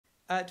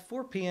At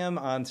 4 p.m.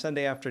 on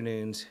Sunday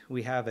afternoons,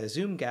 we have a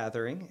Zoom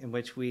gathering in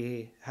which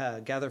we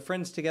gather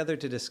friends together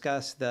to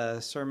discuss the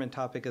sermon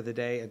topic of the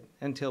day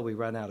until we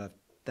run out of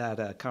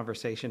that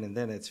conversation, and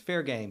then it's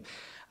fair game.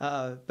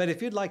 But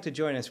if you'd like to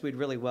join us, we'd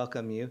really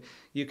welcome you.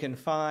 You can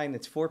find,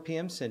 it's 4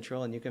 p.m.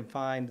 Central, and you can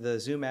find the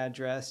Zoom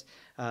address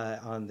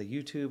on the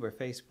YouTube or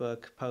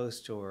Facebook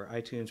post or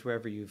iTunes,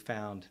 wherever you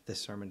found this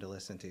sermon to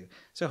listen to.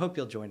 So I hope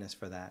you'll join us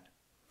for that.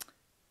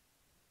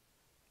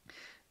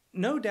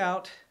 No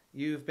doubt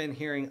you've been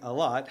hearing a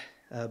lot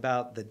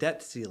about the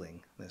debt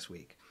ceiling this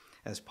week,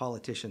 as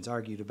politicians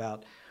argued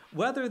about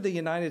whether the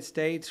United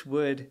States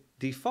would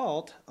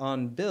default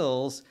on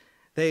bills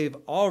they've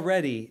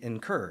already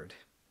incurred.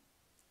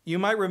 You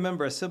might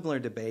remember a similar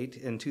debate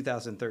in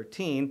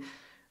 2013,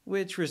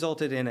 which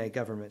resulted in a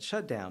government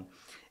shutdown.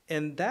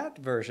 In that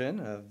version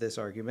of this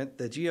argument,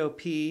 the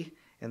GOP,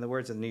 in the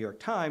words of the New York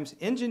Times,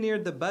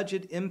 engineered the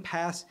budget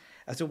impasse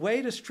as a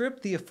way to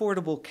strip the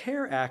Affordable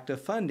Care Act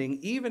of funding,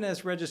 even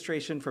as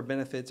registration for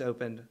benefits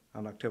opened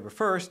on October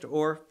 1st,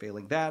 or,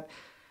 failing that,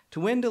 to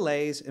win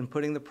delays in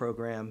putting the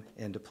program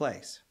into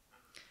place.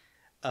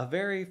 A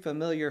very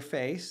familiar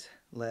face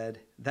led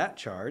that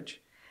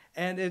charge,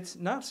 and it's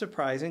not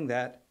surprising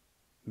that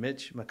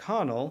Mitch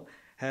McConnell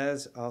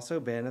has also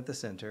been at the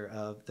center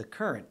of the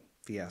current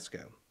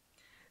fiasco.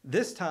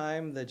 This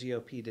time, the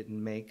GOP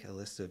didn't make a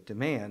list of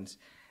demands.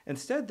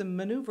 Instead, the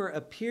maneuver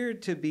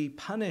appeared to be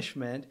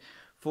punishment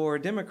for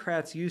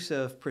Democrats' use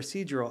of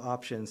procedural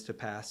options to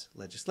pass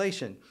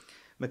legislation.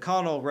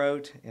 McConnell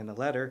wrote in a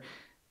letter,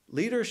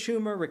 "Leader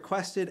Schumer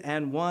requested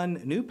and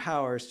won new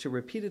powers to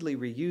repeatedly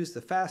reuse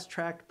the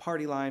fast-tracked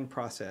party line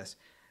process.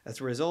 As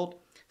a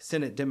result,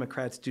 Senate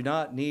Democrats do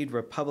not need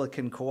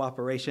Republican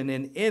cooperation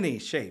in any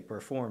shape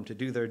or form to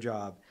do their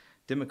job.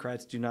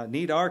 Democrats do not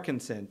need our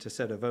consent to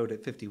set a vote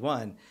at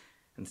 51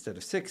 instead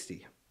of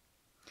 60.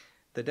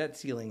 The debt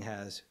ceiling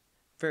has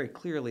very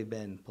clearly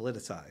been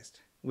politicized,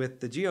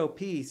 with the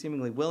GOP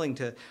seemingly willing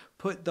to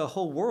put the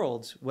whole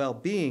world's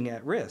well-being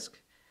at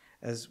risk.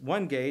 As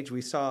one gauge,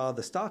 we saw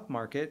the stock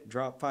market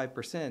drop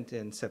 5%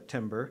 in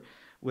September,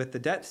 with the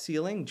debt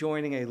ceiling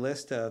joining a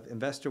list of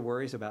investor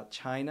worries about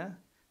China,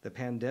 the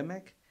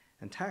pandemic,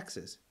 and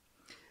taxes.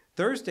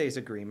 Thursday's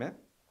agreement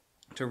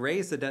to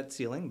raise the debt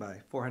ceiling by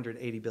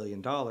 $480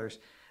 billion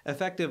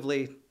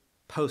effectively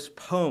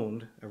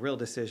postponed a real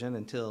decision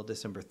until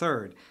December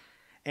 3rd.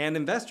 And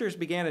investors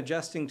began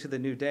adjusting to the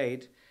new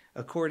date,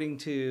 according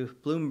to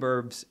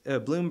Bloomberg's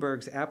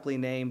aptly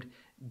named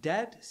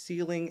Debt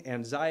Ceiling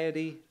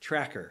Anxiety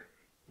Tracker.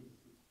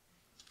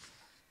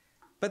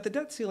 But the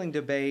debt ceiling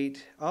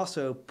debate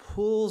also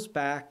pulls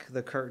back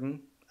the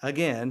curtain,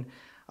 again,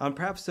 on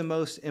perhaps the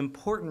most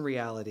important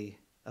reality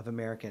of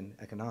American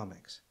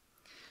economics.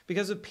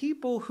 Because the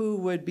people who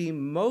would be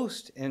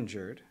most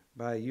injured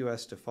by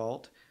U.S.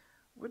 default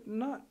would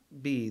not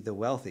be the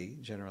wealthy,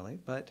 generally,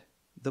 but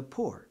the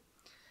poor,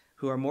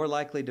 who are more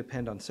likely to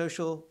depend on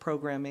social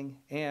programming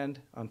and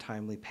on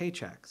timely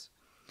paychecks.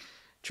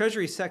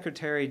 Treasury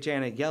Secretary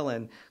Janet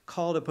Yellen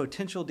called a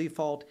potential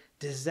default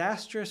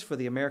disastrous for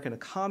the American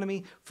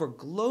economy, for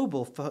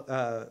global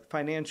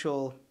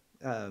financial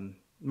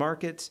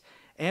markets,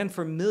 and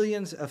for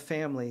millions of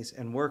families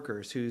and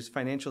workers whose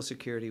financial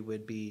security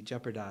would be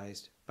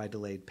jeopardized by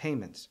delayed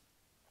payments.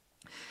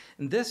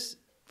 And this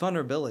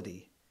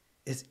vulnerability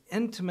is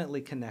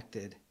intimately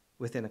connected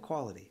with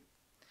inequality.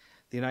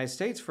 The United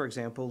States, for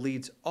example,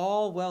 leads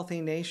all wealthy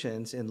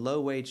nations in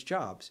low-wage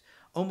jobs.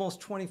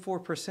 Almost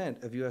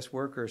 24% of U.S.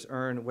 workers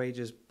earn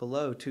wages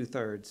below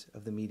 2/3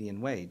 of the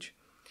median wage.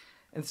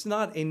 And it's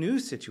not a new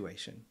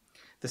situation.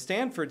 The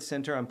Stanford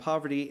Center on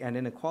Poverty and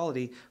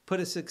Inequality put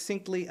it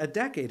succinctly a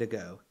decade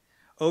ago.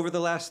 Over the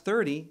last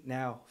 30,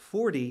 now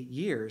 40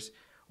 years,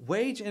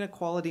 wage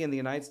inequality in the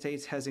United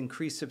States has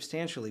increased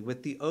substantially,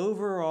 with the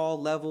overall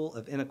level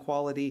of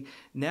inequality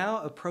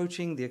now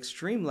approaching the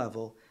extreme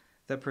level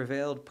that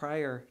prevailed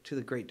prior to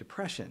the Great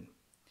Depression.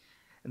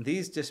 And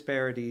these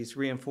disparities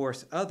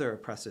reinforce other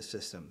oppressive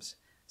systems,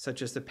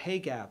 such as the pay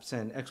gaps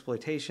and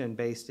exploitation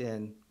based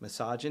in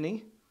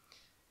misogyny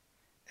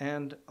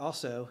and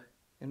also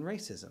in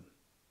racism.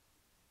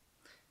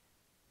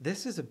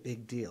 This is a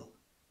big deal.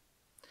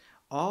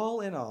 All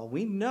in all,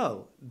 we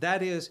know,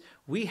 that is,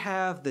 we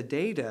have the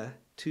data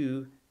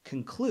to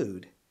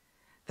conclude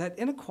that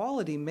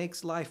inequality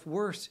makes life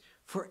worse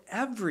for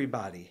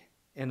everybody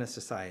in a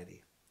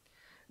society.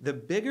 The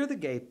bigger the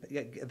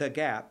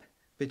gap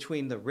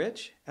between the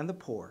rich and the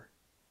poor,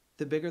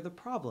 the bigger the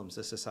problems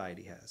a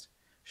society has.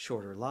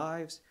 Shorter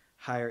lives,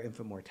 higher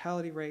infant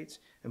mortality rates,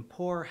 and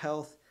poor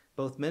health,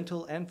 both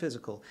mental and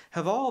physical,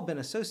 have all been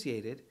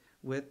associated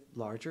with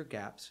larger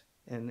gaps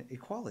in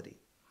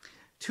equality.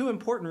 Two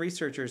important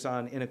researchers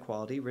on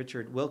inequality,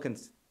 Richard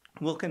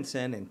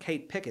Wilkinson and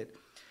Kate Pickett,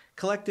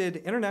 collected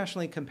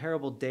internationally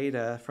comparable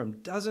data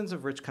from dozens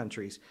of rich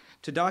countries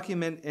to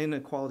document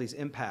inequality's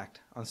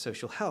impact on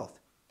social health.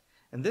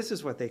 And this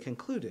is what they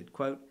concluded,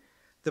 quote,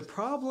 "The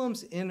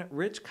problems in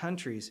rich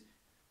countries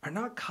are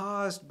not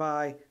caused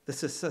by the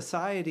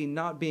society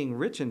not being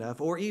rich enough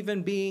or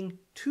even being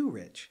too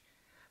rich,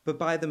 but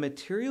by the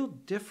material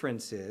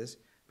differences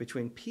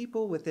between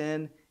people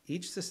within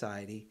each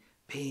society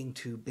being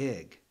too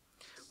big.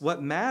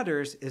 What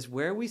matters is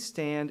where we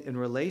stand in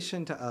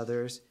relation to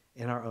others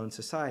in our own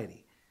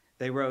society.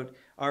 They wrote,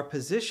 our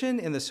position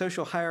in the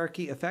social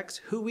hierarchy affects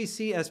who we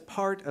see as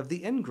part of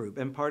the in-group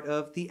and part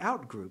of the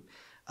out-group,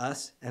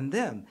 us and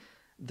them,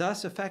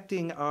 thus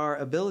affecting our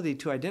ability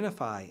to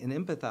identify and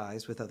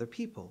empathize with other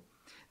people.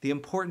 The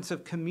importance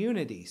of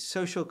community,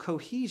 social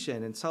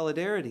cohesion, and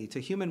solidarity to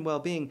human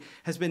well-being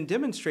has been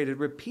demonstrated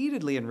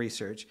repeatedly in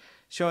research,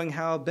 showing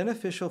how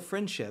beneficial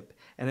friendship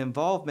and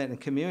involvement in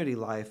community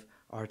life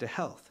are to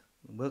health.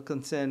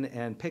 Wilkinson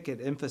and Pickett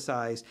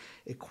emphasize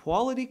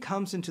equality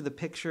comes into the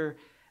picture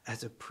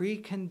as a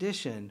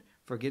precondition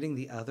for getting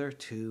the other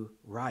two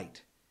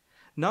right.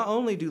 Not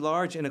only do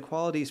large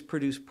inequalities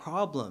produce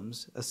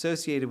problems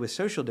associated with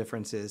social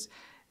differences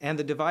and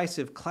the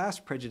divisive class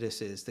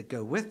prejudices that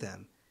go with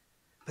them,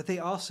 but they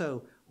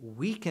also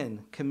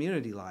weaken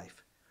community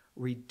life,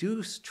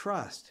 reduce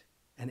trust,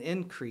 and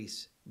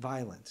increase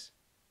violence.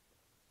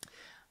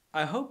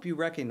 I hope you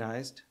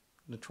recognized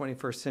the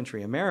 21st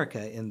century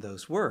America in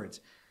those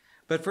words.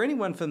 But for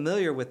anyone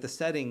familiar with the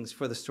settings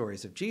for the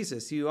stories of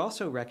Jesus, you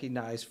also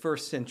recognize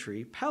first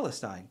century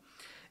Palestine.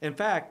 In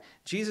fact,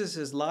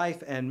 Jesus'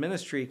 life and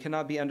ministry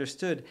cannot be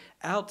understood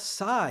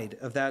outside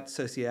of that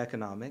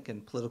socioeconomic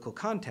and political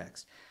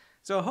context.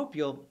 So I hope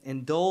you'll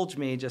indulge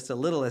me just a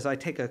little as I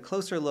take a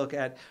closer look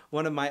at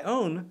one of my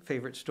own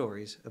favorite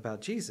stories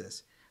about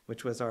Jesus,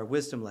 which was our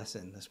wisdom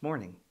lesson this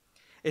morning.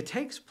 It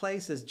takes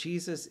place as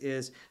Jesus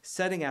is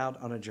setting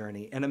out on a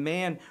journey, and a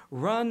man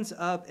runs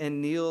up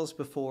and kneels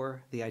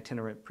before the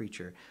itinerant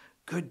preacher.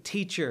 Good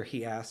teacher,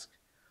 he asks,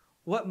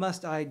 what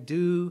must I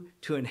do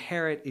to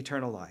inherit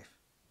eternal life?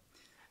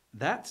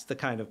 That's the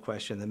kind of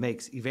question that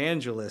makes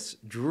evangelists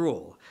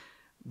drool.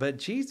 But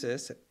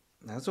Jesus,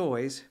 as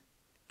always,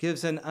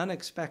 gives an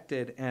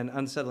unexpected and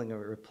unsettling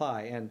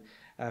reply. And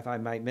if I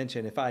might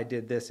mention, if I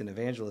did this in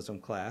evangelism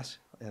class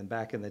and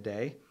back in the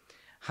day,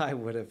 I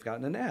would have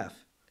gotten an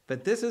F.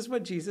 But this is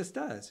what Jesus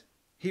does.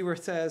 He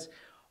says,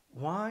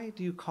 why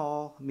do you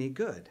call me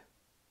good?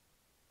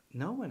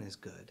 No one is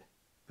good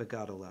but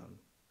God alone.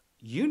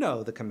 You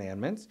know the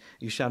commandments.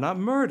 You shall not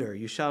murder.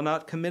 You shall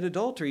not commit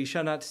adultery. You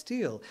shall not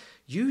steal.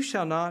 You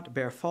shall not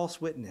bear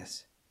false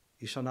witness.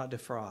 You shall not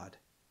defraud.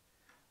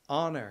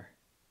 Honor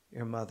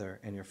your mother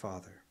and your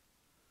father.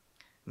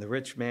 And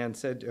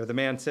the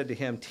man said to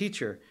him,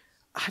 Teacher,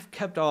 I've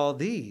kept all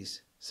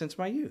these since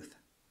my youth.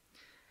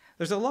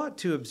 There's a lot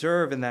to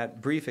observe in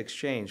that brief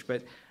exchange,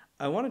 but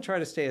I want to try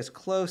to stay as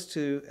close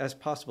as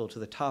possible to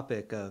the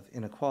topic of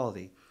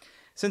inequality.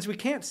 Since we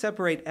can't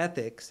separate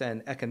ethics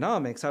and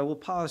economics, I will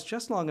pause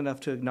just long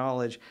enough to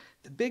acknowledge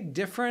the big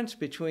difference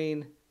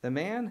between the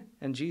man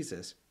and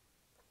Jesus.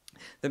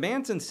 The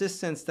man's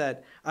insistence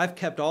that I've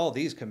kept all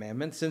these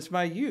commandments since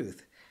my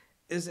youth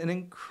is an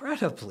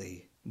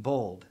incredibly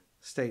bold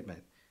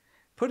statement.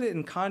 Put it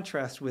in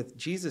contrast with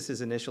Jesus'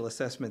 initial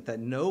assessment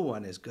that no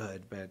one is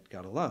good but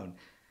God alone.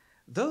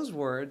 Those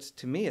words,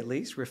 to me at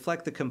least,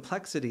 reflect the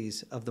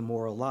complexities of the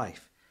moral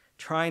life,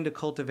 trying to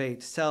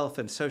cultivate self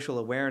and social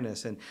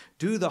awareness and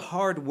do the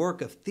hard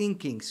work of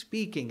thinking,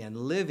 speaking, and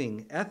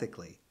living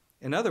ethically.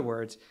 In other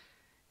words,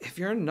 if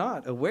you're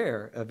not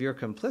aware of your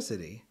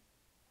complicity,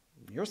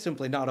 you're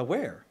simply not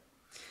aware.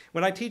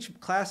 When I teach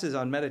classes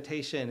on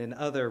meditation and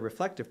other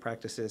reflective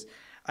practices,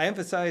 I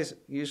emphasize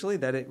usually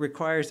that it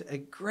requires a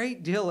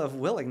great deal of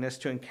willingness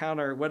to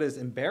encounter what is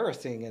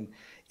embarrassing and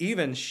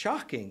even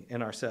shocking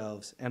in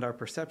ourselves and our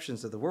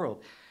perceptions of the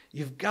world.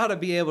 You've got to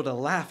be able to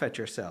laugh at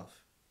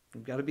yourself.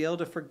 You've got to be able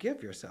to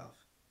forgive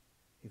yourself.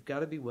 You've got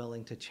to be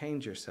willing to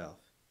change yourself,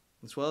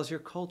 as well as your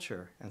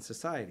culture and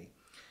society.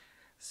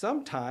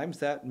 Sometimes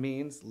that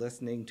means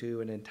listening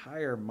to an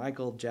entire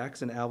Michael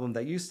Jackson album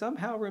that you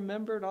somehow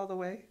remembered all the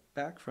way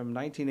back from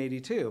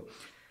 1982.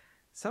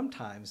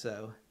 Sometimes,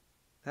 though,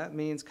 that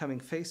means coming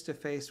face to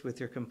face with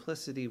your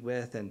complicity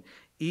with and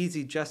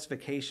easy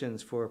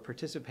justifications for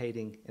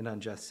participating in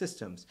unjust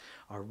systems,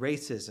 our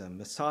racism,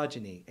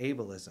 misogyny,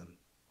 ableism,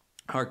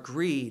 our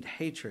greed,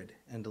 hatred,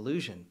 and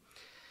delusion.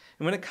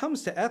 And when it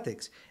comes to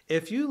ethics,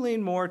 if you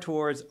lean more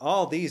towards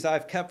all these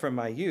I've kept from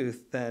my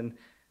youth than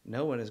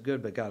no one is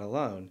good but God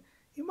alone,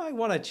 you might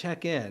want to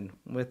check in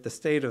with the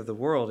state of the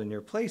world and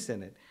your place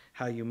in it,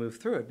 how you move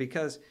through it,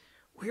 because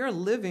we are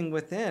living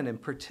within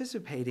and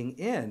participating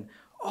in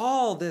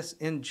all this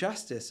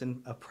injustice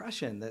and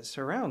oppression that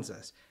surrounds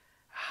us.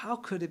 How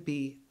could it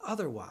be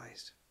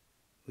otherwise?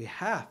 We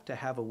have to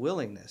have a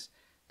willingness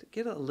to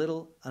get a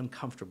little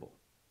uncomfortable.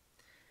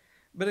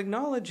 But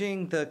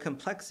acknowledging the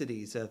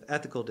complexities of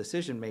ethical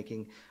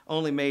decision-making,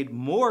 only made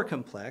more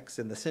complex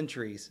in the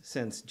centuries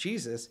since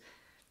Jesus,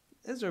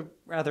 is a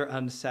rather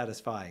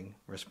unsatisfying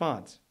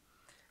response.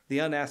 The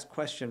unasked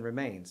question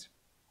remains,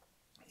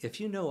 if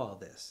you know all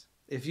this,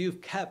 if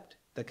you've kept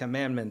the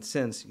commandments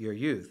since your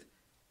youth,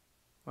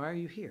 why are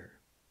you here?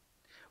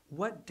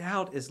 What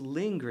doubt is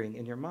lingering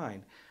in your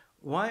mind?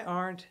 Why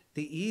aren't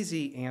the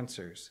easy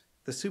answers,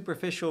 the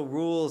superficial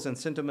rules and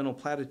sentimental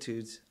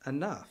platitudes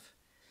enough?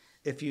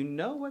 If you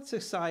know what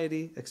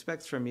society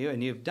expects from you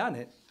and you've done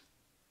it,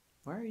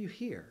 why are you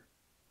here?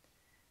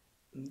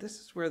 This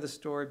is where the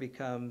story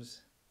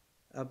becomes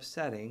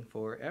upsetting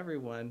for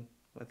everyone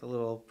with a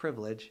little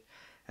privilege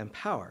and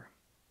power.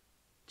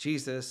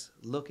 Jesus,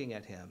 looking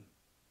at him,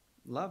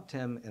 loved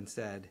him and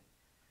said,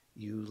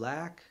 "You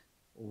lack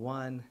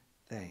one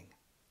thing.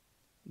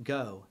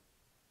 Go,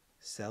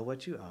 sell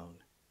what you own,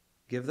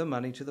 give the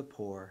money to the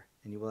poor,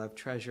 and you will have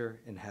treasure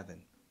in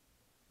heaven.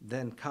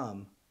 Then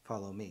come,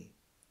 follow me."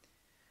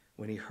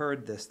 When he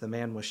heard this, the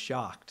man was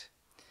shocked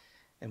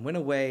and went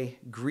away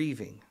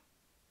grieving,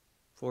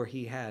 for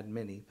he had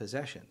many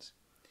possessions.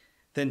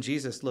 Then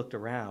Jesus looked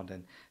around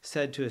and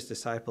said to his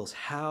disciples,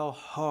 "How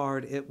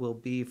hard it will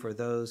be for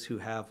those who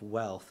have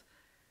wealth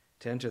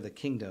to enter the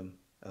kingdom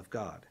of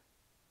God."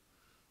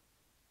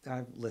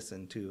 I've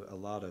listened to a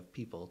lot of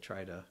people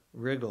try to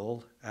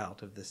wriggle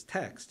out of this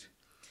text,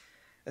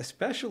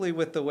 especially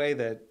with the way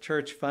that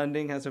church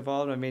funding has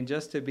evolved. I mean,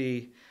 just to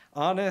be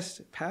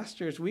honest,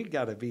 pastors, we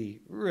got to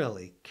be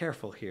really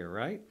careful here,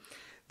 right?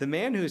 The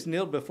man who's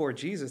kneeled before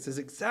Jesus is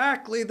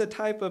exactly the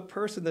type of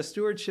person the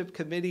stewardship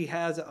committee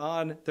has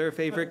on their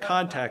favorite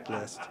contact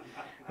list,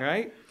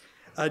 right?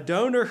 A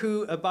donor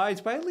who abides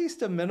by at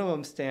least a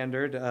minimum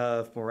standard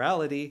of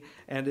morality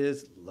and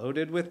is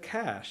loaded with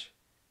cash.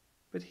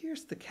 But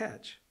here's the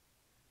catch.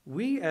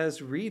 We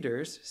as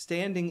readers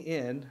standing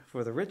in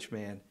for the rich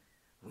man,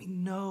 we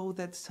know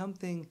that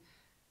something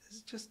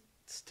is just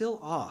still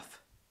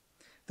off.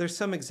 There's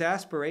some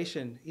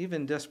exasperation,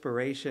 even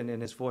desperation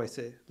in his voice,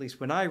 at least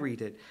when I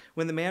read it,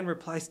 when the man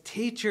replies,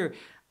 "Teacher,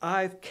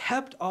 I've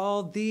kept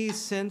all these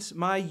since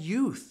my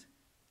youth."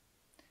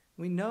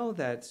 We know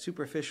that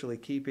superficially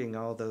keeping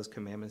all those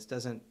commandments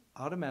doesn't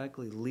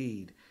automatically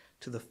lead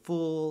to the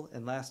full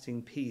and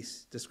lasting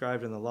peace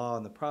described in the law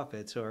and the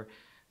prophets, or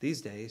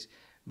these days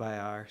by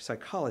our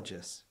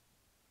psychologists.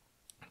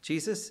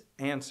 Jesus'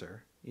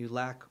 answer, "You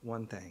lack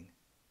one thing."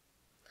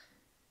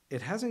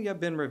 It hasn't yet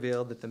been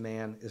revealed that the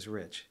man is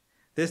rich.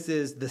 This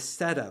is the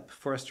setup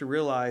for us to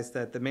realize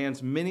that the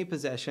man's many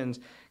possessions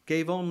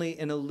gave only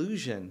an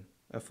illusion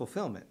of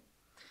fulfillment.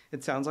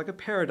 It sounds like a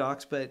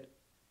paradox, but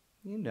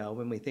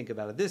when we think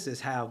about it, this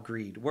is how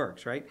greed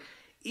works, right?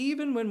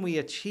 Even when we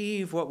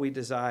achieve what we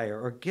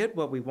desire or get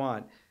what we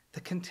want,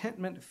 the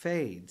contentment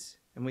fades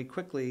and we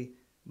quickly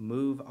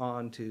move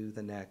on to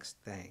the next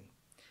thing.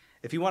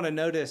 If you want to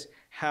notice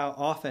how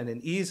often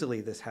and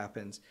easily this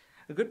happens,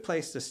 a good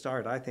place to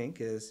start, I think,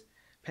 is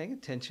paying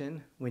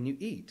attention when you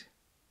eat.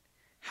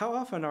 How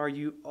often are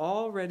you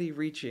already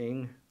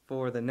reaching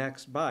for the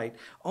next bite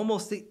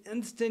almost the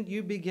instant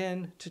you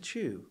begin to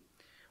chew?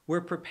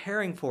 We're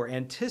preparing for,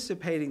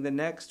 anticipating the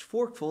next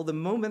forkful the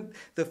moment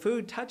the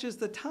food touches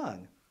the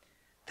tongue.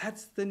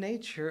 That's the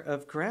nature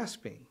of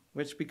grasping,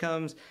 which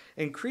becomes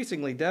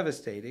increasingly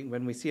devastating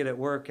when we see it at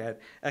work at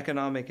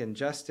economic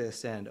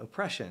injustice and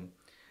oppression.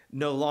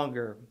 No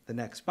longer the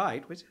next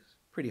bite, which is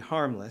pretty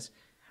harmless.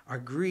 Our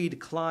greed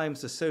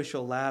climbs the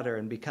social ladder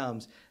and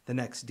becomes the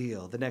next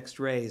deal, the next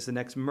raise, the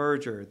next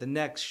merger, the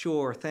next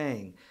sure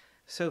thing.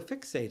 So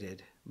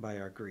fixated by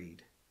our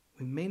greed,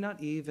 we may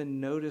not even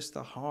notice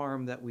the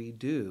harm that we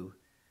do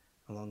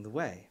along the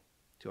way,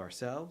 to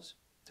ourselves,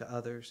 to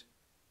others,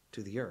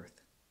 to the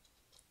earth.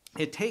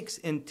 It takes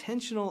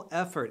intentional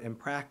effort and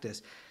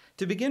practice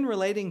to begin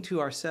relating to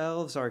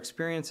ourselves, our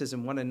experiences,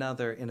 and one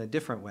another in a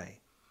different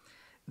way.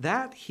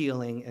 That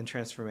healing and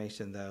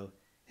transformation, though,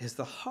 is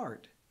the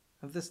heart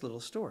of this little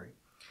story.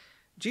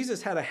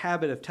 Jesus had a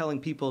habit of telling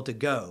people to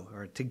go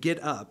or to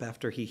get up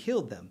after he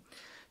healed them.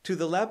 To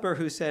the leper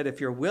who said,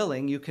 "If you're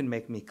willing, you can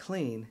make me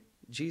clean,"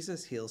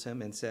 Jesus heals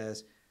him and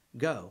says,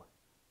 "Go,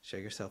 show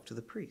yourself to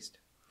the priest."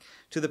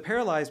 To the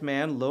paralyzed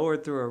man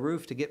lowered through a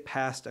roof to get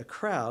past a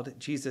crowd,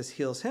 Jesus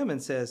heals him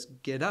and says,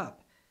 "Get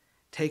up,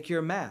 take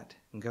your mat,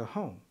 and go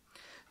home."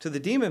 To the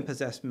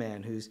demon-possessed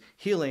man whose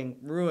healing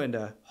ruined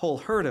a whole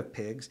herd of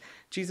pigs,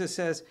 Jesus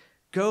says,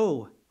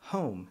 "Go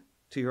home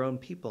to your own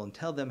people and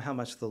tell them how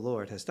much the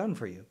Lord has done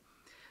for you."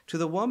 To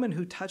the woman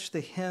who touched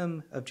the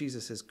hem of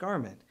Jesus'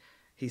 garment,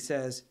 he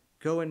says,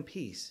 "Go in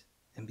peace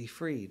and be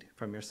freed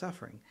from your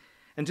suffering."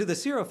 And to the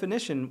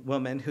Syrophoenician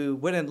woman who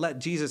wouldn't let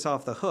Jesus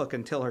off the hook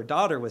until her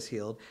daughter was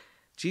healed,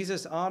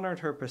 Jesus honored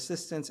her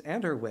persistence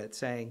and her wit,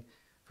 saying,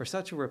 "For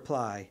such a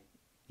reply,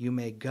 you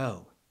may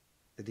go.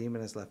 The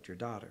demon has left your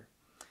daughter."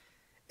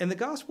 In the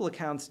gospel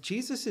accounts,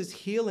 Jesus'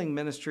 healing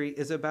ministry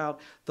is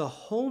about the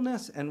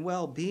wholeness and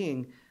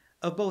well-being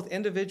of both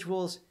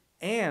individuals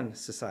and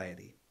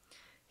society.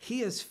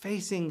 He is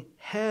facing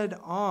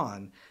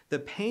head-on the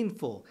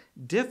painful,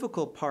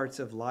 difficult parts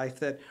of life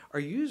that are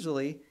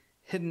usually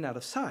hidden out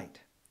of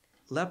sight.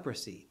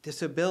 Leprosy,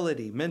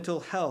 disability,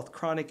 mental health,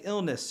 chronic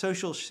illness,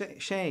 social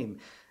shame,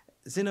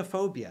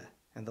 xenophobia,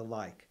 and the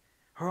like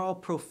are all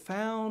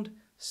profound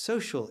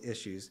social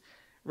issues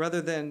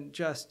rather than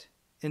just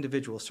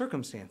individual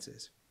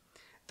circumstances.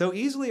 Though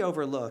easily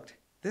overlooked,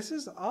 this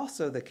is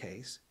also the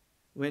case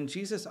when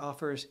Jesus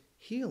offers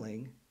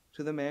healing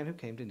to the man who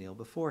came to kneel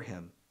before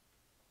him.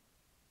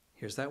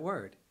 Here's that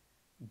word,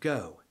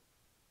 go.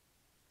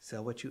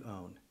 Sell what you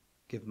own.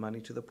 give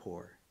money to the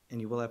poor, and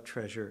you will have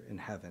treasure in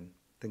heaven.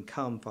 Then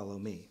come, follow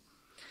me.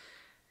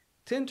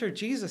 To enter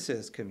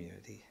Jesus'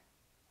 community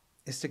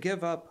is to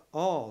give up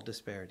all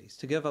disparities,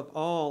 to give up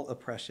all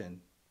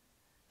oppression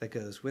that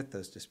goes with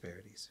those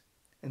disparities.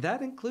 And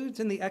that includes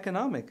in the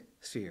economic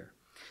sphere.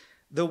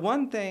 The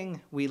one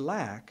thing we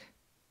lack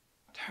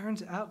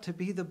turns out to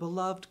be the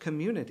beloved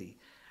community,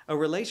 a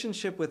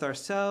relationship with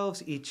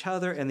ourselves, each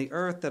other, and the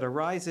earth that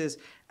arises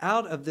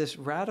out of this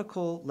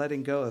radical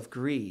letting go of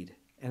greed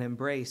and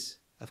embrace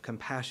of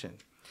compassion.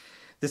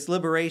 This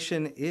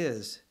liberation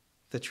is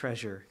the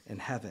treasure in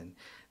heaven,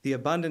 the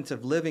abundance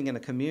of living in a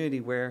community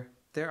where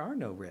there are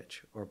no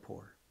rich or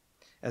poor.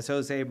 As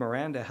Jose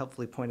Miranda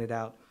helpfully pointed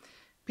out,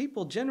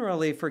 people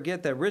generally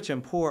forget that rich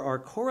and poor are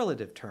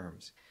correlative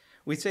terms.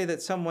 We say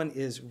that someone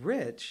is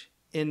rich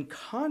in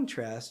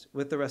contrast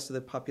with the rest of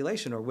the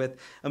population, or with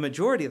a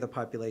majority of the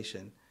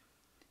population,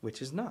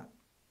 which is not.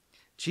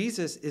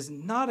 Jesus is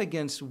not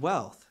against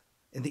wealth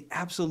in the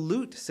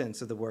absolute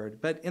sense of the word,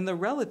 but in the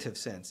relative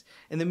sense,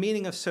 in the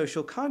meaning of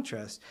social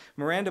contrast.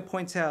 Miranda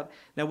points out,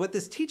 now what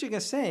this teaching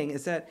is saying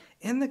is that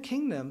in the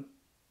kingdom,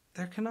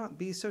 there cannot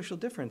be social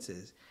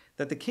differences,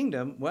 that the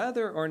kingdom,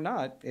 whether or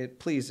not it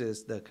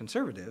pleases the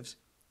conservatives,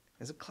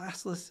 is a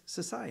classless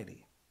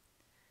society.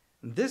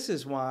 This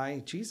is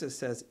why Jesus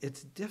says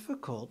it's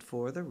difficult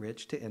for the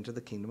rich to enter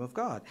the kingdom of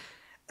God.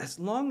 As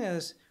long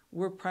as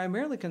we're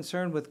primarily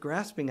concerned with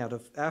grasping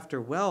after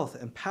wealth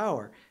and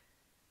power,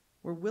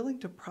 we're willing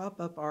to prop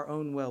up our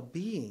own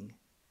well-being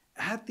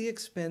at the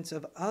expense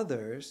of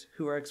others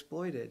who are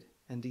exploited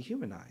and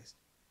dehumanized.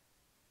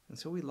 And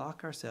so we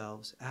lock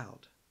ourselves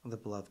out of the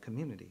beloved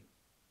community.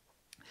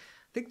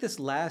 I think this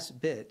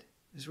last bit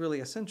is really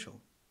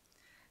essential.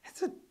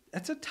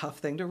 It's a tough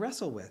thing to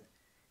wrestle with.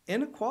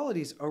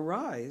 Inequalities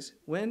arise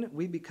when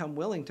we become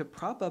willing to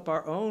prop up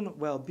our own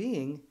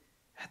well-being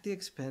at the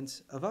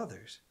expense of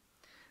others.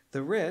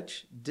 The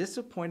rich,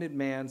 disappointed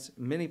man's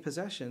many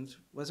possessions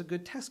was a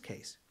good test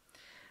case.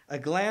 A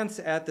glance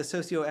at the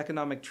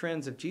socioeconomic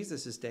trends of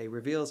Jesus' day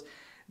reveals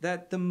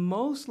that the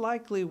most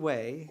likely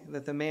way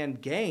that the man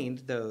gained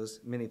those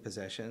many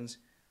possessions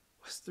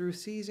was through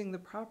seizing the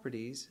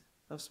properties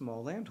of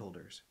small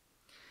landholders.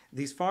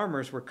 These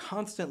farmers were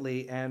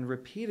constantly and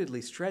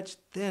repeatedly stretched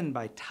thin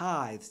by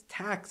tithes,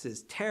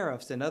 taxes,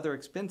 tariffs, and other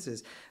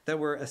expenses that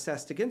were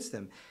assessed against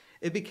them.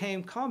 It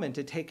became common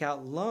to take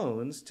out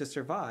loans to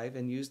survive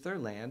and use their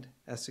land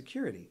as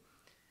security.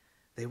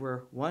 They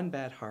were one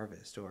bad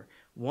harvest or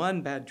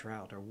one bad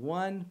drought or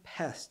one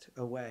pest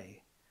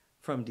away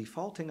from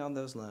defaulting on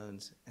those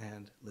loans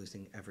and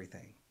losing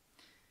everything.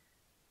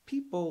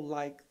 People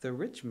like the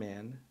rich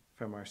man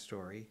from our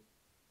story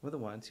were the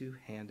ones who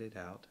handed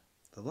out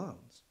the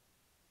loans,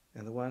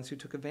 and the ones who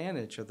took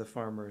advantage of the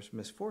farmers'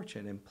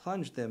 misfortune and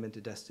plunged them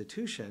into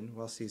destitution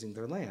while seizing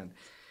their land.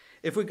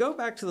 If we go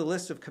back to the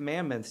list of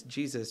commandments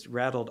Jesus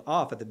rattled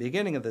off at the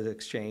beginning of the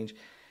exchange,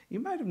 you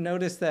might have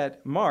noticed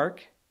that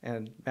Mark,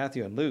 and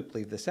Matthew and Luke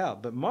leave this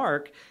out, but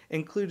Mark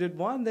included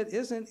one that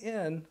isn't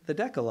in the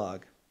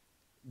Decalogue: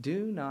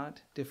 do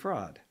not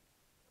defraud.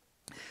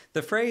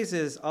 The phrase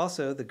is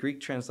also the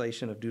Greek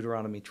translation of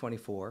Deuteronomy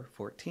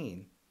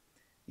 24:14.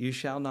 You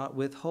shall not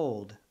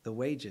withhold the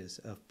wages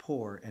of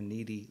poor and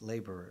needy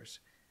laborers,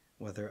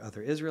 whether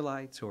other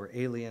Israelites or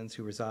aliens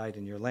who reside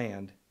in your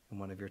land in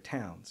one of your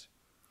towns.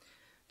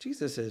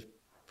 Jesus is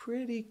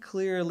pretty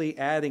clearly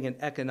adding an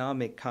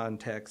economic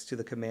context to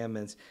the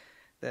commandments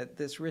that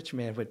this rich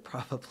man would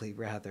probably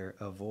rather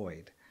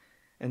avoid.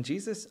 And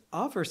Jesus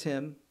offers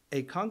him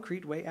a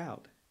concrete way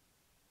out,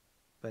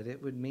 but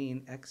it would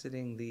mean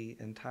exiting the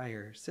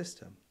entire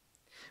system.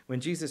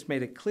 When Jesus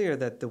made it clear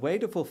that the way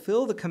to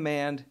fulfill the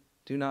command,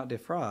 do not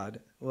defraud,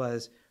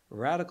 was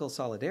radical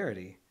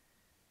solidarity,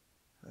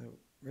 the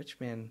rich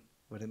man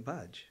wouldn't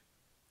budge.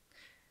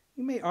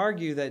 You may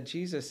argue that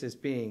Jesus is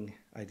being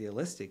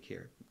idealistic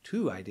here,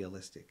 too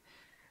idealistic,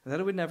 and that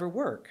it would never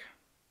work.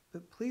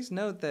 But please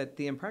note that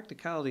the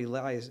impracticality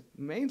lies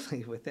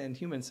mainly within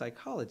human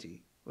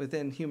psychology,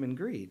 within human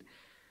greed.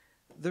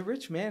 The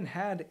rich man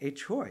had a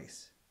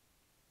choice,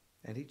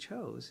 and he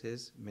chose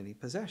his many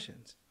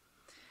possessions.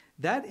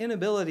 That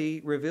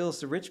inability reveals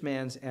the rich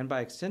man's, and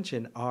by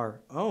extension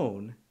our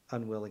own,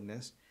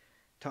 unwillingness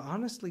to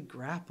honestly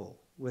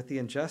grapple with the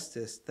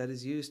injustice that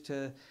is used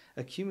to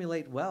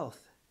accumulate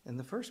wealth in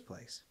the first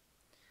place.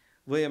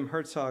 William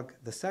Herzog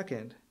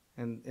II,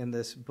 in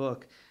this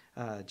book,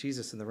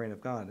 Jesus and the Reign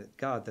of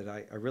God that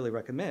I really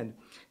recommend,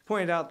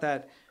 pointed out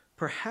that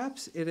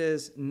perhaps it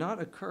has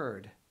not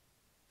occurred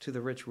to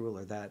the rich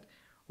ruler that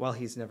while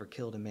he's never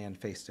killed a man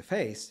face to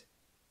face,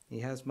 he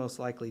has most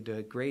likely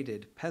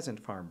degraded peasant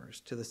farmers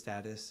to the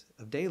status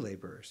of day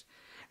laborers.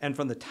 And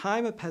from the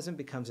time a peasant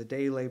becomes a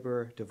day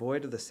laborer,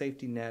 devoid of the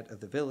safety net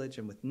of the village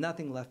and with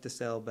nothing left to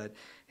sell but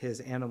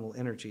his animal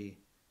energy,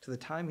 to the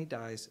time he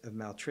dies of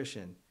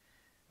malnutrition,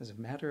 is a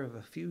matter of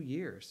a few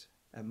years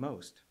at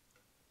most.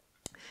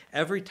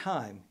 Every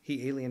time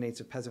he alienates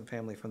a peasant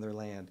family from their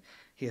land,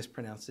 he has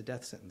pronounced a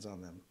death sentence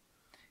on them.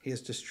 He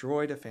has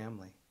destroyed a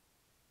family,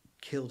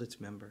 killed its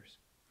members.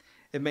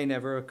 It may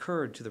never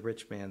occurred to the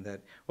rich man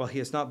that while he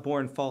has not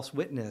borne false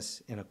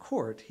witness in a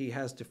court, he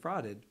has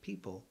defrauded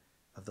people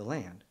of the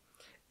land.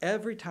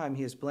 Every time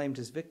he has blamed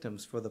his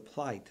victims for the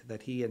plight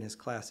that he and his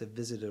class have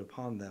visited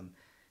upon them,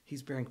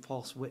 he's bearing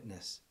false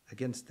witness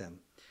against them.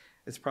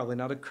 It's probably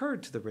not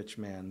occurred to the rich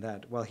man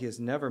that while he has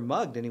never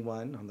mugged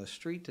anyone on the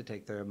street to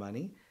take their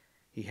money,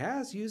 he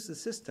has used the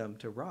system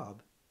to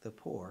rob the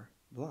poor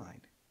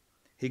blind.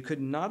 He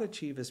could not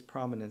achieve his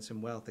prominence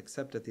and wealth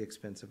except at the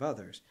expense of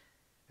others,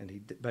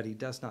 but he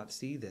does not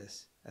see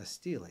this as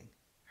stealing.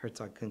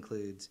 Herzog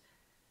concludes,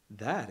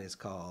 that is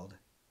called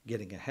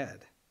getting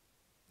ahead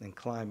and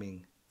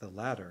climbing the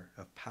ladder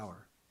of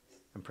power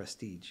and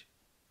prestige.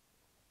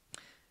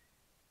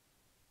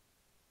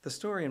 The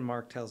story in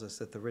Mark tells us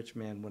that the rich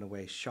man went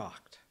away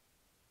shocked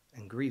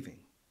and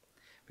grieving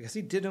because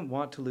he didn't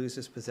want to lose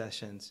his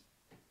possessions,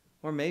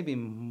 or maybe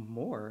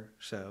more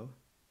so,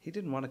 he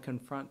didn't want to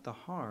confront the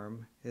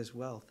harm his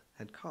wealth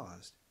had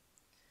caused.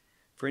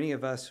 For any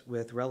of us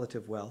with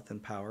relative wealth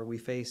and power, we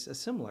face a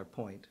similar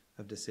point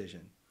of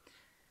decision.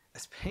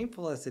 As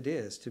painful as it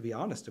is to be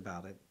honest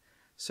about it,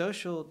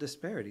 social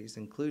disparities,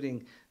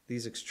 including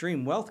these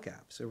extreme wealth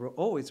gaps, will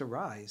always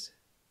arise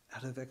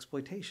out of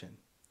exploitation.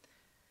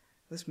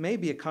 This may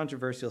be a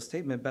controversial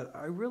statement, but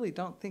I really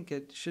don't think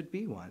it should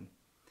be one.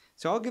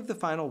 So I'll give the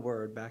final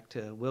word back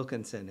to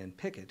Wilkinson and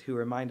Pickett, who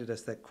reminded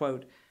us that,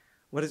 quote,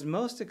 what is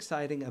most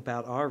exciting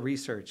about our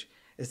research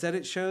is that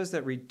it shows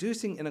that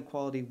reducing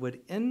inequality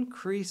would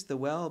increase the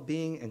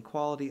well-being and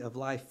quality of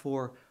life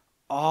for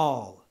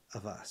all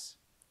of us.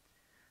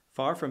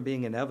 Far from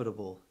being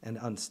inevitable and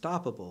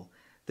unstoppable,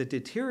 the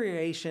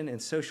deterioration in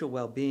social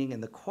well-being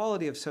and the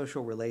quality of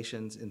social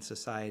relations in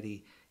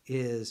society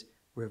is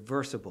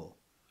reversible.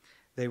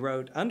 They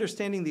wrote,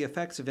 understanding the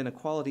effects of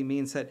inequality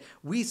means that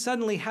we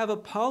suddenly have a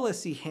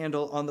policy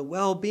handle on the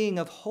well-being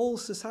of whole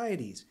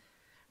societies.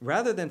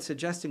 Rather than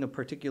suggesting a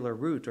particular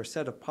route or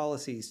set of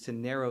policies to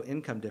narrow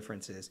income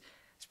differences,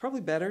 it's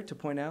probably better to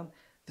point out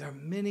there are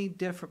many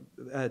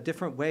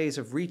different ways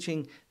of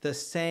reaching the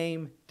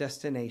same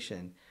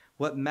destination.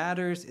 What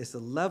matters is the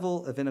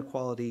level of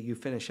inequality you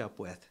finish up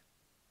with,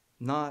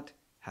 not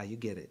how you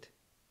get it.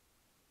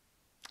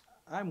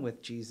 I'm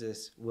with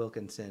Jesus,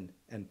 Wilkinson,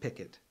 and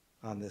Pickett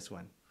on this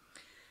one.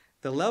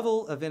 The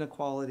level of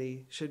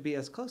inequality should be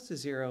as close to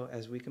zero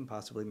as we can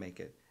possibly make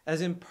it, as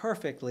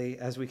imperfectly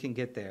as we can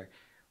get there.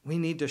 We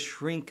need to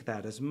shrink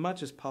that as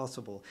much as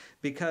possible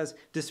because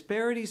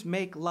disparities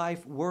make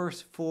life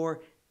worse for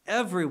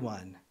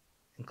everyone,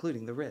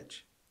 including the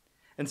rich.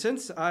 And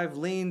since I've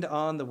leaned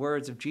on the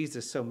words of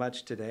Jesus so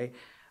much today,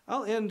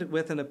 I'll end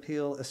with an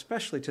appeal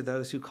especially to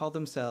those who call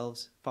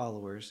themselves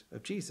followers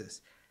of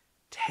Jesus.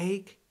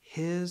 Take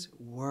his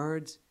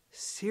words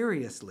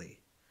seriously.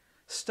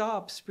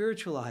 Stop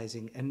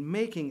spiritualizing and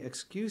making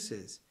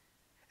excuses.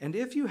 And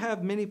if you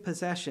have many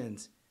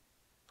possessions,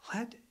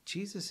 let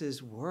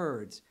Jesus'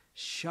 words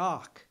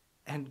shock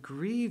and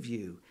grieve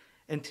you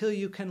until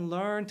you can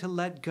learn to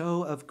let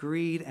go of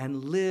greed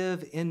and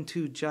live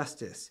into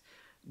justice.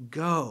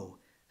 Go,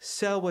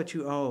 sell what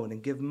you own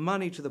and give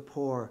money to the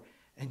poor,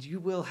 and you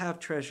will have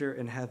treasure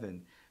in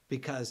heaven,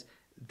 because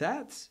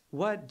that's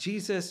what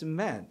Jesus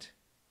meant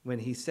when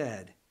he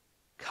said,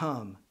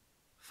 come,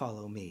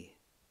 follow me.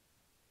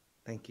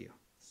 Thank you.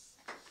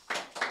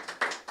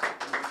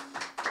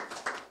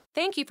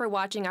 Thank you for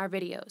watching our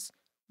videos.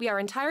 We are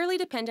entirely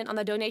dependent on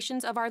the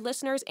donations of our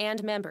listeners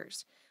and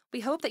members. We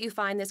hope that you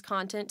find this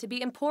content to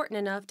be important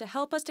enough to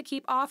help us to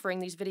keep offering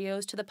these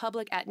videos to the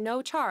public at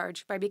no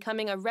charge by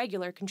becoming a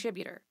regular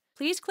contributor.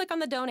 Please click on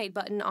the donate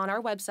button on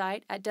our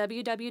website at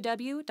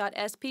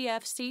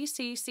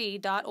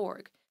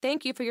www.spfccc.org.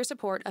 Thank you for your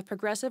support of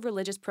progressive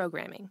religious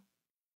programming.